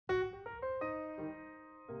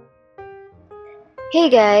Hey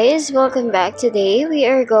guys, welcome back. Today we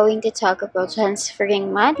are going to talk about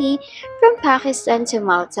transferring money from Pakistan to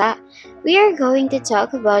Malta. We are going to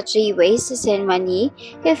talk about 3 ways to send money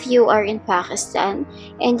if you are in Pakistan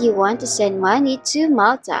and you want to send money to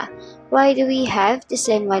Malta. Why do we have to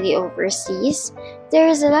send money overseas? There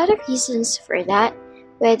is a lot of reasons for that.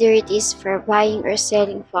 Whether it is for buying or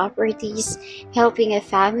selling properties, helping a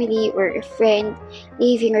family or a friend,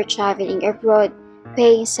 living or traveling abroad,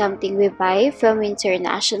 paying something we buy from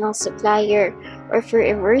international supplier, or for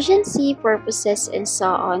emergency purposes and so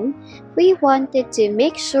on, we wanted to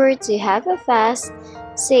make sure to have a fast,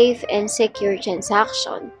 safe, and secure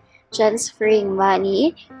transaction. Transferring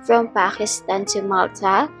money from Pakistan to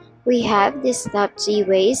Malta, we have these top 3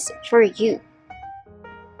 ways for you.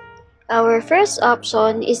 Our first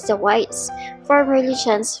option is the WISE, formerly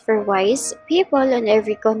TransferWise. People on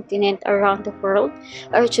every continent around the world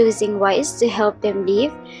are choosing WISE to help them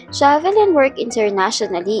live, travel, and work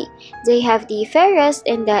internationally. They have the fairest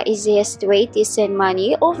and the easiest way to send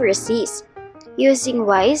money overseas. Using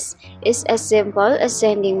WISE is as simple as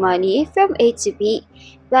sending money from A to B,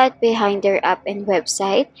 but behind their app and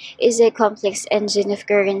website is a complex engine of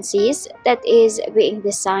currencies that is being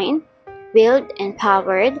designed, built, and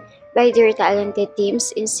powered by their talented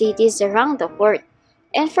teams in cities around the world.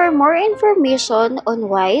 And for more information on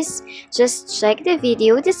WISE, just check the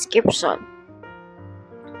video description.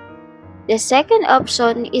 The second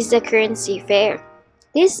option is the Currency Fair.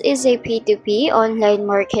 This is a P2P online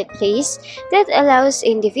marketplace that allows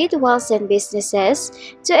individuals and businesses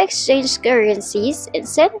to exchange currencies and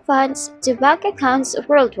send funds to bank accounts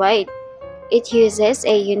worldwide. It uses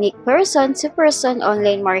a unique person-to-person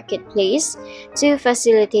online marketplace to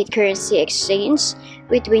facilitate currency exchange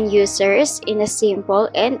between users in a simple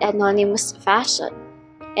and anonymous fashion.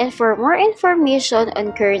 And for more information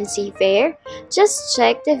on Currency Fair, just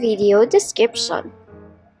check the video description.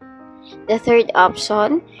 The third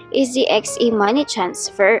option is the XE Money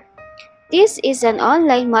Transfer. This is an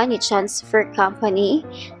online money transfer company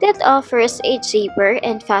that offers a cheaper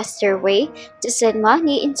and faster way to send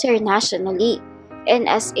money internationally. And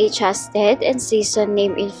as a trusted and seasoned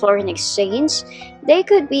name in foreign exchange, they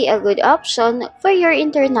could be a good option for your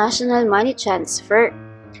international money transfer.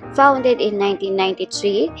 Founded in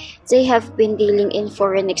 1993, they have been dealing in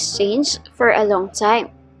foreign exchange for a long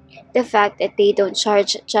time. The fact that they don't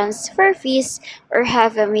charge transfer fees or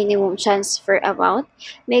have a minimum transfer amount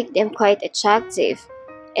make them quite attractive.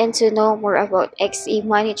 And to know more about XE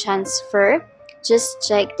Money Transfer, just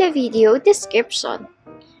check the video description.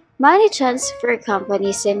 Money transfer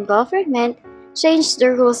companies and government change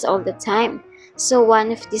the rules all the time, so one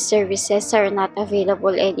of these services are not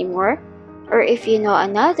available anymore. Or if you know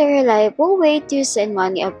another reliable way to send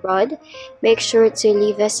money abroad, make sure to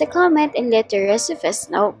leave us a comment and let the rest of us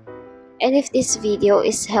know. And if this video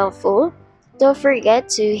is helpful, don't forget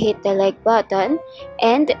to hit the like button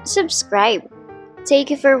and subscribe.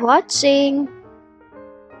 Thank you for watching.